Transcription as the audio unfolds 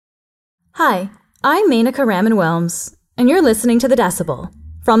Hi, I'm Menaka Raman-Wilms, and you're listening to The Decibel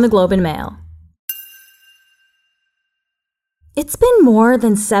from the Globe and Mail. It's been more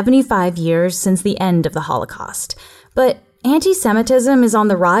than 75 years since the end of the Holocaust, but anti-Semitism is on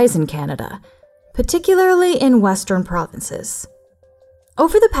the rise in Canada, particularly in Western provinces.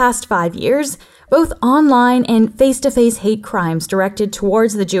 Over the past 5 years, both online and face-to-face hate crimes directed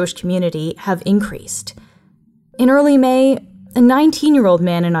towards the Jewish community have increased. In early May, a 19-year-old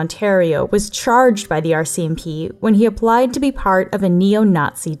man in Ontario was charged by the RCMP when he applied to be part of a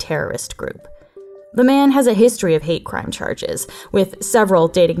neo-Nazi terrorist group. The man has a history of hate crime charges, with several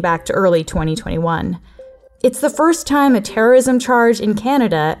dating back to early 2021. It's the first time a terrorism charge in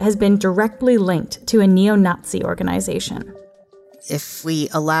Canada has been directly linked to a neo-Nazi organization. If we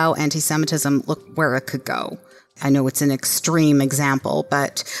allow anti-Semitism, look where it could go. I know it's an extreme example,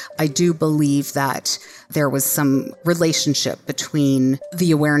 but I do believe that there was some relationship between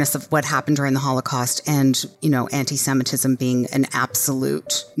the awareness of what happened during the Holocaust and, anti-Semitism being an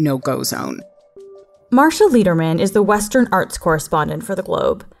absolute no-go zone. Marsha Lederman is the Western arts correspondent for The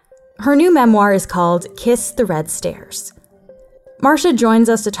Globe. Her new memoir is called Kiss the Red Stairs. Marsha joins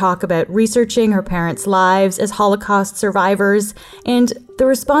us to talk about researching her parents' lives as Holocaust survivors and the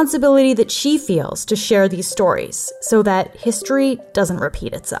responsibility that she feels to share these stories so that history doesn't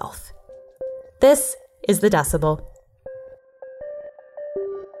repeat itself. This is The Decibel.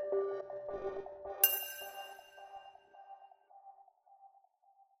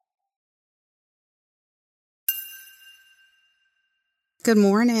 Good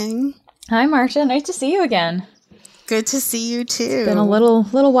morning. Hi, Marsha. Nice to see you again. Good to see you too. It's been a little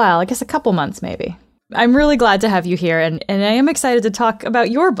while, I guess a couple months maybe. I'm really glad to have you here, and I am excited to talk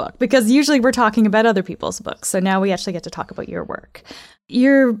about your book, because usually we're talking about other people's books, so now we actually get to talk about your work.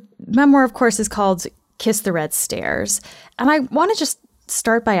 Your memoir, of course, is called Kiss the Red Stairs, and I want to just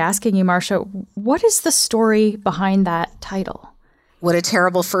start by asking you, Marsha, what is the story behind that title? What a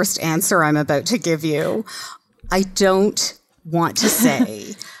terrible first answer I'm about to give you. I don't want to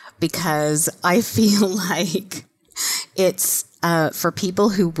say, because I feel like it's for people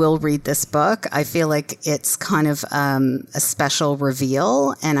who will read this book, I feel like it's kind of a special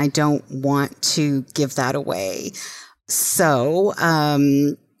reveal, and I don't want to give that away. So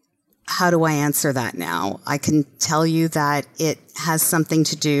how do I answer that now? I can tell you that it has something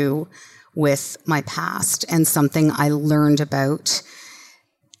to do with my past and something I learned about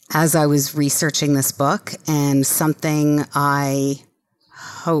as I was researching this book, and something I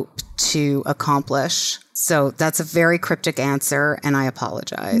hope to accomplish. So that's a very cryptic answer, and I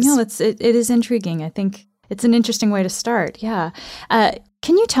apologize. No, it is intriguing. I think it's an interesting way to start. Yeah.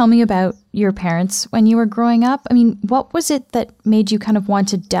 Can you tell me about your parents when you were growing up? I mean, what was it that made you kind of want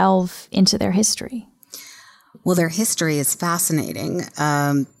to delve into their history? Well, their history is fascinating.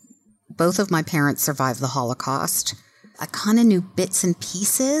 Both of my parents survived the Holocaust. I kind of knew bits and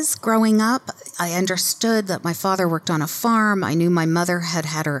pieces growing up. I understood that my father worked on a farm. I knew my mother had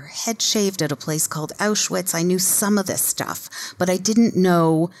had her head shaved at a place called Auschwitz. I knew some of this stuff, but I didn't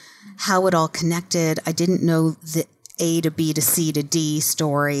know how it all connected. I didn't know the A to B to C to D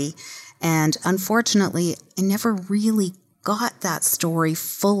story. And unfortunately, I never really got that story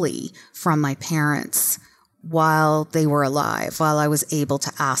fully from my parents while they were alive, while I was able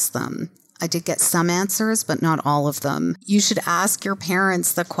to ask them. I did get some answers, but not all of them. You should ask your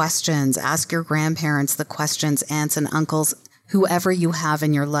parents the questions, ask your grandparents the questions, aunts and uncles, whoever you have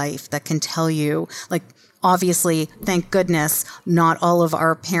in your life that can tell you. Like, obviously, thank goodness, not all of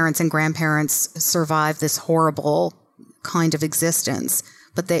our parents and grandparents survived this horrible kind of existence,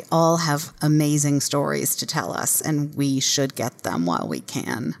 but they all have amazing stories to tell us, and we should get them while we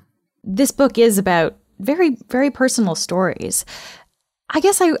can. This book is about very, very personal stories. I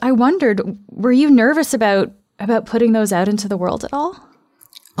guess I wondered, were you nervous about putting those out into the world at all?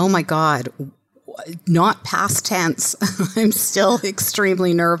 Oh my God. Not past tense. I'm still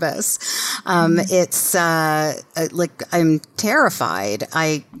extremely nervous. It's like I'm terrified.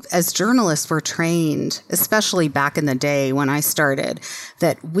 As journalists, we're trained, especially back in the day when I started,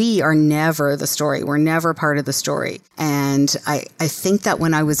 that we are never the story. We're never part of the story. And I think that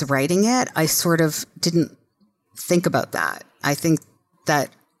when I was writing it, I sort of didn't think about that. I think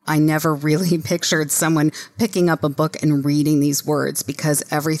that I never really pictured someone picking up a book and reading these words, because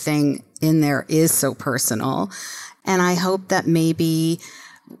everything in there is so personal. And I hope that maybe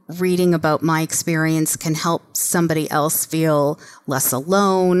reading about my experience can help somebody else feel less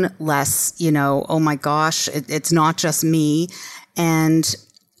alone, less, oh my gosh, it's not just me. And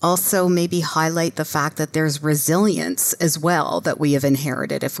also maybe highlight the fact that there's resilience as well that we have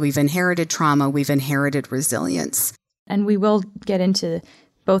inherited. If we've inherited trauma, we've inherited resilience. And we will get into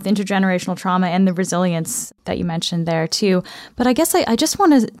both intergenerational trauma and the resilience that you mentioned there too. But I guess I just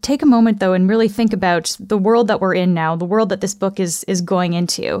want to take a moment, though, and really think about the world that we're in now, the world that this book is going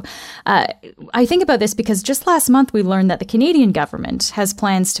into. I think about this because just last month we learned that the Canadian government has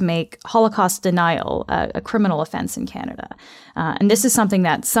plans to make Holocaust denial a criminal offense in Canada. And this is something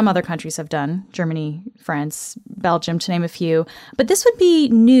that some other countries have done, Germany, France, Belgium, to name a few. But this would be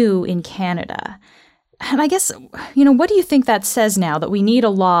new in Canada. And I guess, what do you think that says now that we need a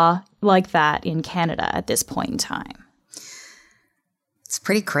law like that in Canada at this point in time? It's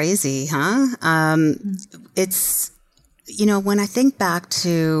pretty crazy, huh? It's, when I think back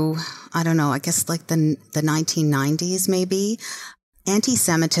to, I don't know, I guess like the 1990s maybe,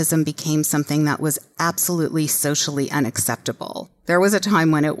 anti-Semitism became something that was absolutely socially unacceptable. There was a time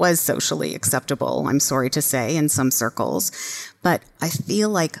when it was socially acceptable, I'm sorry to say, in some circles. But I feel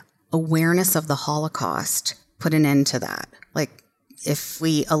like awareness of the Holocaust put an end to that. Like, if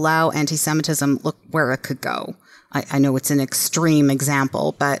we allow anti-Semitism, look where it could go. I know it's an extreme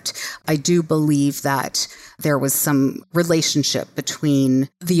example, but I do believe that there was some relationship between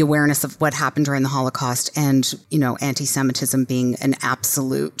the awareness of what happened during the Holocaust and, anti-Semitism being an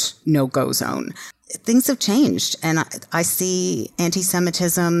absolute no-go zone. Things have changed, and I see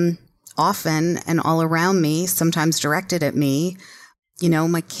anti-Semitism often and all around me, sometimes directed at me.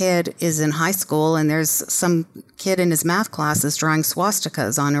 My kid is in high school and there's some kid in his math classes drawing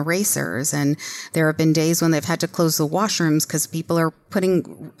swastikas on erasers. And there have been days when they've had to close the washrooms because people are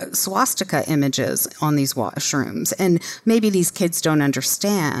putting swastika images on these washrooms. And maybe these kids don't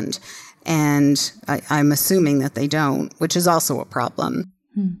understand. And I'm assuming that they don't, which is also a problem.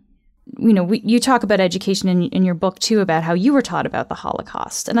 You talk about education in your book, too, about how you were taught about the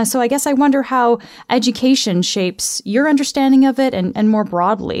Holocaust. And so I guess I wonder how education shapes your understanding of it and more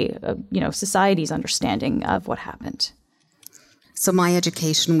broadly, society's understanding of what happened. So my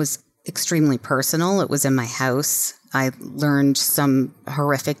education was extremely personal. It was in my house. I learned some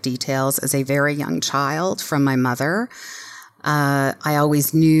horrific details as a very young child from my mother. I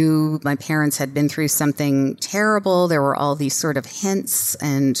always knew my parents had been through something terrible. There were all these sort of hints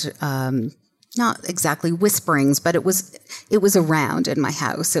and not exactly whisperings, but it was around in my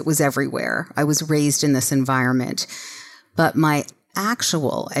house. It was everywhere. I was raised in this environment. But my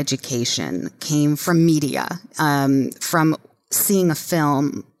actual education came from media, from seeing a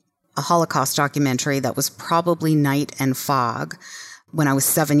film, a Holocaust documentary that was probably Night and Fog, when I was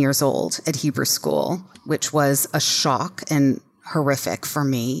 7 years old at Hebrew school, which was a shock and horrific for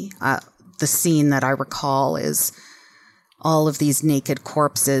me. The scene that I recall is all of these naked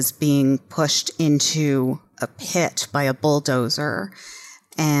corpses being pushed into a pit by a bulldozer.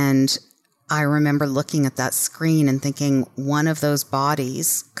 And I remember looking at that screen and thinking one of those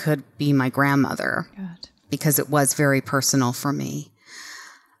bodies could be my grandmother. God. Because it was very personal for me.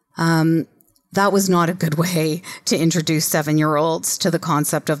 That was not a good way to introduce 7-year-olds to the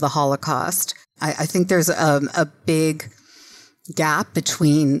concept of the Holocaust. I think there's a big gap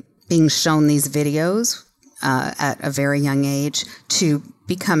between being shown these videos at a very young age to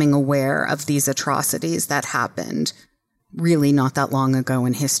becoming aware of these atrocities that happened really not that long ago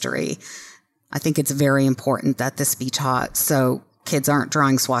in history. I think it's very important that this be taught so kids aren't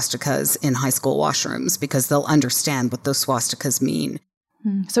drawing swastikas in high school washrooms because they'll understand what those swastikas mean.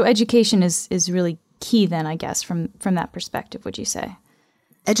 So education is really key then, I guess, from that perspective, would you say?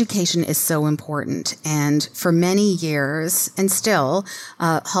 Education is so important. And for many years, and still,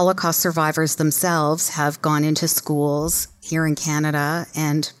 Holocaust survivors themselves have gone into schools here in Canada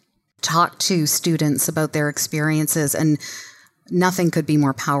and talked to students about their experiences. And nothing could be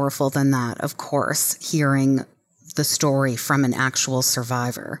more powerful than that, of course, hearing the story from an actual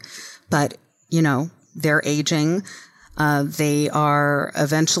survivor. But, they're aging. They are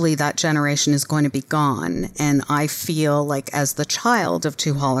eventually, that generation is going to be gone. And I feel like as the child of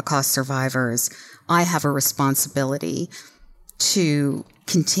 2 Holocaust survivors, I have a responsibility to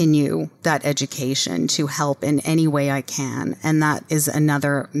continue that education, to help in any way I can. And that is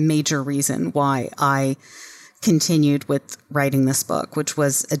another major reason why I continued with writing this book, which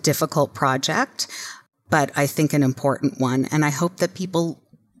was a difficult project, but I think an important one. And I hope that people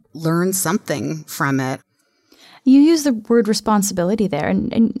learn something from it. You use the word responsibility there.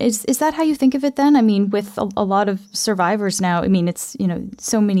 And is that how you think of it then? I mean, with a lot of survivors now, I mean, it's,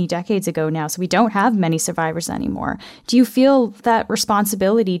 so many decades ago now, so we don't have many survivors anymore. Do you feel that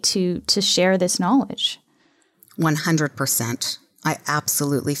responsibility to share this knowledge? 100%. I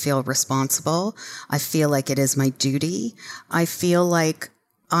absolutely feel responsible. I feel like it is my duty. I feel like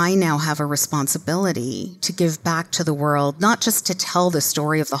I now have a responsibility to give back to the world, not just to tell the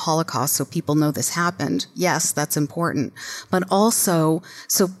story of the Holocaust so people know this happened. Yes, that's important. But also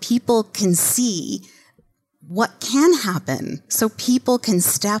so people can see what can happen, so people can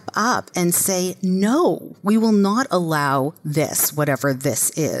step up and say, no, we will not allow this, whatever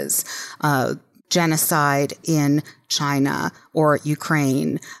this is, genocide in China or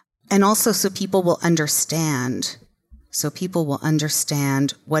Ukraine. And also so people will understand. So people will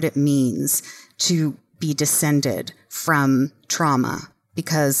understand what it means to be descended from trauma,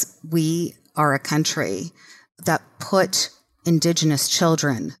 because we are a country that put Indigenous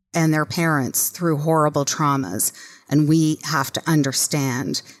children and their parents through horrible traumas, and we have to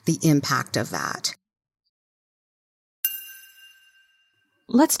understand the impact of that.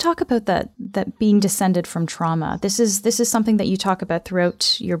 Let's talk about that being descended from trauma. This is something that you talk about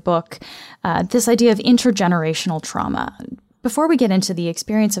throughout your book, this idea of intergenerational trauma. Before we get into the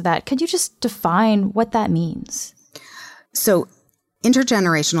experience of that, could you just define what that means? So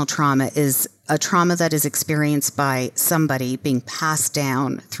intergenerational trauma is a trauma that is experienced by somebody being passed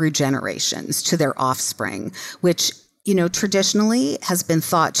down through generations to their offspring, which, traditionally has been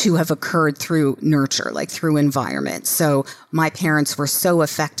thought to have occurred through nurture, like through environment. So my parents were so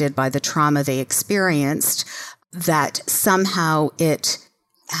affected by the trauma they experienced that somehow it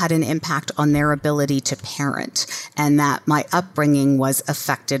had an impact on their ability to parent, and that my upbringing was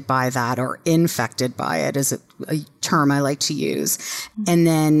affected by that, or infected by it is a term I like to use. And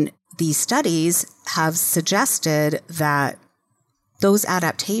then these studies have suggested that those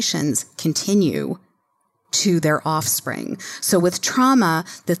adaptations continue to their offspring. So with trauma,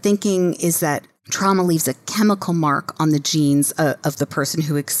 the thinking is that trauma leaves a chemical mark on the genes of the person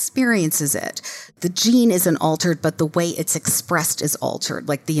who experiences it. The gene isn't altered, but the way it's expressed is altered,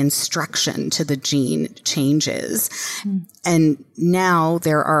 like the instruction to the gene changes. And now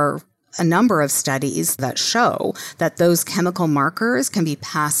there are a number of studies that show that those chemical markers can be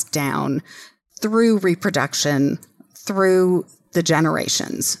passed down through reproduction, through the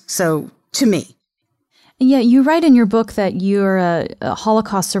generations. So to me. Yeah, you write in your book that you're a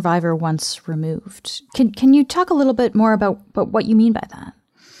Holocaust survivor once removed. Can you talk a little bit more about what you mean by that?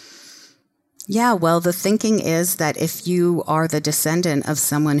 Yeah, well, the thinking is that if you are the descendant of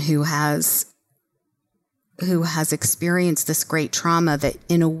someone who has experienced this great trauma, that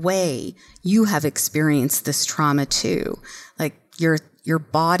in a way you have experienced this trauma too. Like your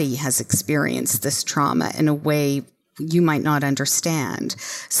body has experienced this trauma in a way you might not understand.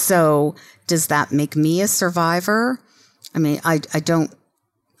 So does that make me a survivor? I mean, I don't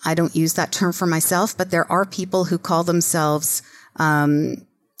use that term for myself, but there are people who call themselves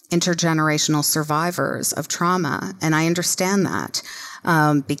intergenerational survivors of trauma. And I understand that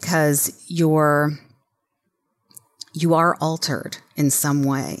because you are altered in some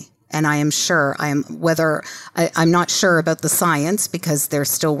way. And I am sure I'm not sure about the science, because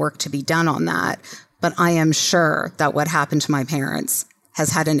there's still work to be done on that. But I am sure that what happened to my parents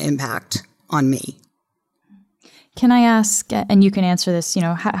has had an impact on me. Can I ask, and you can answer this,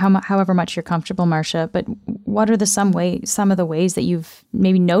 however much you're comfortable, Marcia, but what are some of the ways that you've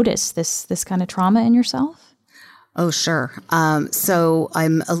maybe noticed this kind of trauma in yourself? Oh, sure. So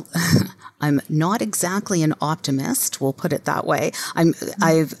I'm not exactly an optimist. We'll put it that way.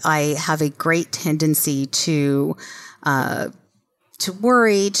 I have a great tendency to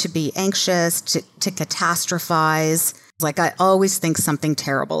worry, to be anxious, to catastrophize. Like, I always think something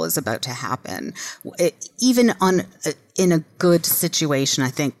terrible is about to happen. Even in a good situation, I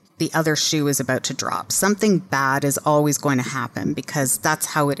think the other shoe is about to drop. Something bad is always going to happen, because that's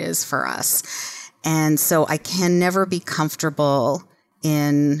how it is for us. And so I can never be comfortable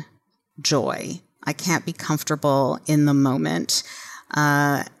in joy. I can't be comfortable in the moment.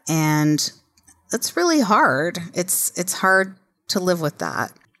 And it's really hard. It's hard to live with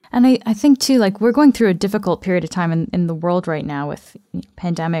that. And I think, too, like, we're going through a difficult period of time in the world right now with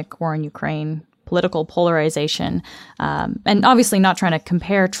pandemic, war in Ukraine, political polarization, and obviously not trying to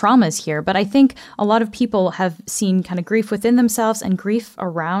compare traumas here. But I think a lot of people have seen kind of grief within themselves and grief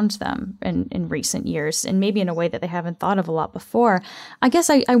around them in recent years, and maybe in a way that they haven't thought of a lot before. I guess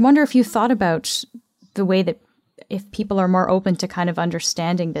I wonder if you thought about the way that if people are more open to kind of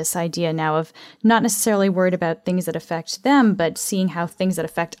understanding this idea now of not necessarily worried about things that affect them, but seeing how things that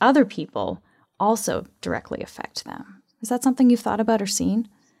affect other people also directly affect them. Is that something you've thought about or seen?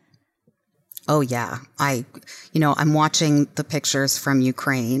 Oh, yeah. I'm watching the pictures from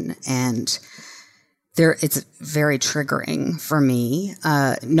Ukraine, and it's very triggering for me.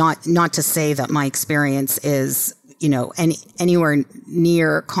 Not to say that my experience is, anywhere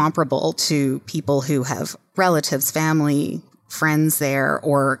near comparable to people who have relatives, family, friends there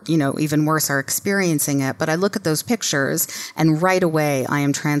or, even worse, are experiencing it. But I look at those pictures and right away I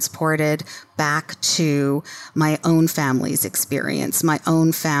am transported back to my own family's experience, my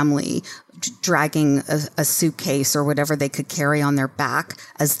own family dragging a suitcase or whatever they could carry on their back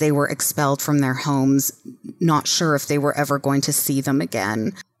as they were expelled from their homes, not sure if they were ever going to see them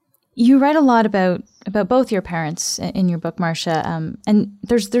again. You write a lot about both your parents in your book, Marcia, and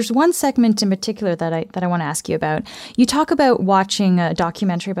there's one segment in particular that I want to ask you about. You talk about watching a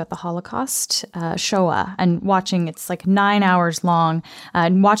documentary about the Holocaust, Shoah, and it's like 9 hours long,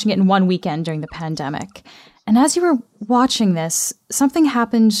 and watching it in one weekend during the pandemic. And as you were watching this, something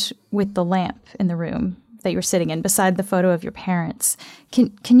happened with the lamp in the room that you were sitting in beside the photo of your parents.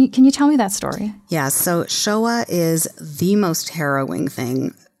 Can you tell me that story? Yeah, so Shoah is the most harrowing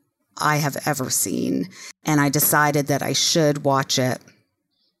thing I have ever seen. And I decided that I should watch it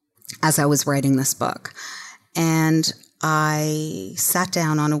as I was writing this book. And I sat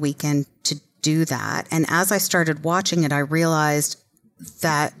down on a weekend to do that. And as I started watching it, I realized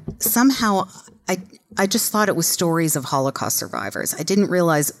that somehow I just thought it was stories of Holocaust survivors. I didn't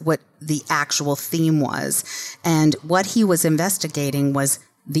realize what the actual theme was. And what he was investigating was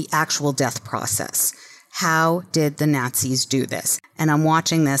the actual death process. How did the Nazis do this? And I'm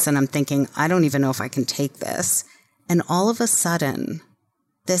watching this and I'm thinking, I don't even know if I can take this. And all of a sudden,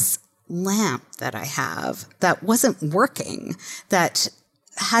 this lamp that I have that wasn't working, that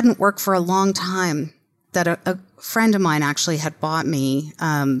hadn't worked for a long time, that a friend of mine actually had bought me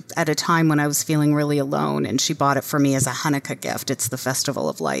at a time when I was feeling really alone. And she bought it for me as a Hanukkah gift. It's the Festival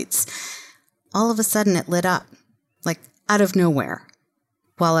of Lights. All of a sudden it lit up, like out of nowhere,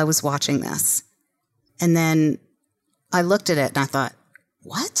 while I was watching this. And then I looked at it and I thought,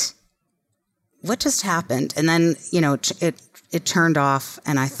 what? What just happened? And then, it turned off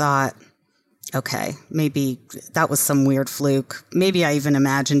and I thought, okay, maybe that was some weird fluke. Maybe I even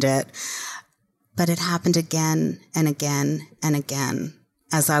imagined it. But it happened again and again and again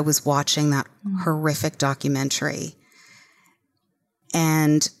as I was watching that horrific documentary.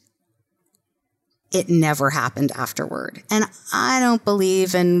 And it never happened afterward. And I don't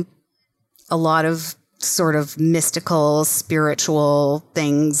believe in a lot of sort of mystical, spiritual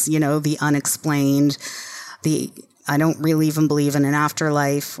things, the unexplained, I don't really even believe in an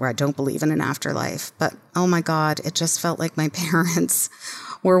afterlife, or I don't believe in an afterlife. But oh my God, it just felt like my parents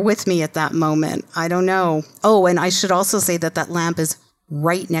were with me at that moment. I don't know. Oh, and I should also say that lamp is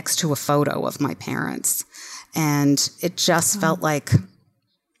right next to a photo of my parents. And it just felt like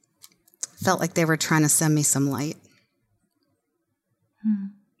they were trying to send me some light.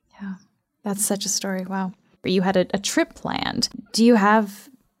 Yeah. That's such a story. Wow. You had a trip planned. Do you have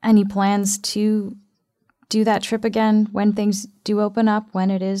any plans to do that trip again when things do open up, when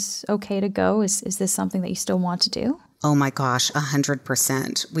it is okay to go? Is this something that you still want to do? Oh my gosh,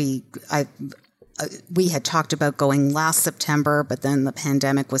 100%. We had talked about going last September, but then the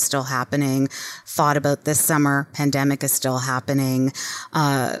pandemic was still happening. Thought about this summer, pandemic is still happening.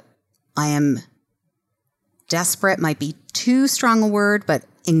 I am desperate, might be too strong a word, but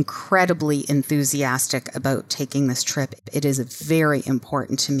incredibly enthusiastic about taking this trip. It is very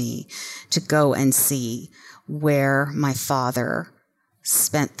important to me to go and see where my father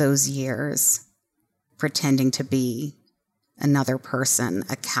spent those years pretending to be another person,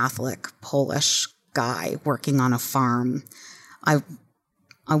 a Catholic Polish guy working on a farm. I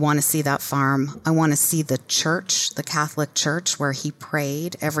want to see that farm. I want to see the church, the Catholic church where he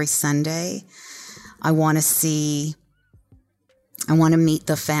prayed every Sunday. I want to meet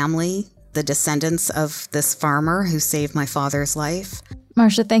the family, the descendants of this farmer who saved my father's life.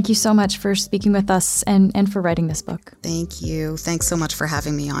 Marcia, thank you so much for speaking with us and for writing this book. Thank you. Thanks so much for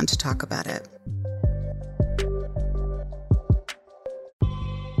having me on to talk about it.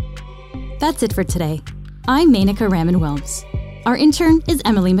 That's it for today. I'm Menaka Raman-Wilms. Our intern is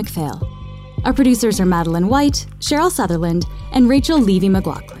Emily McPhail. Our producers are Madeline White, Cheryl Sutherland, and Rachel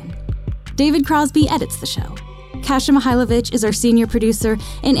Levy-McLaughlin. David Crosby edits the show. Kasia Mihailovich is our senior producer,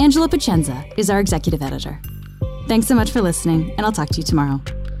 and Angela Pacenza is our executive editor. Thanks so much for listening, and I'll talk to you tomorrow.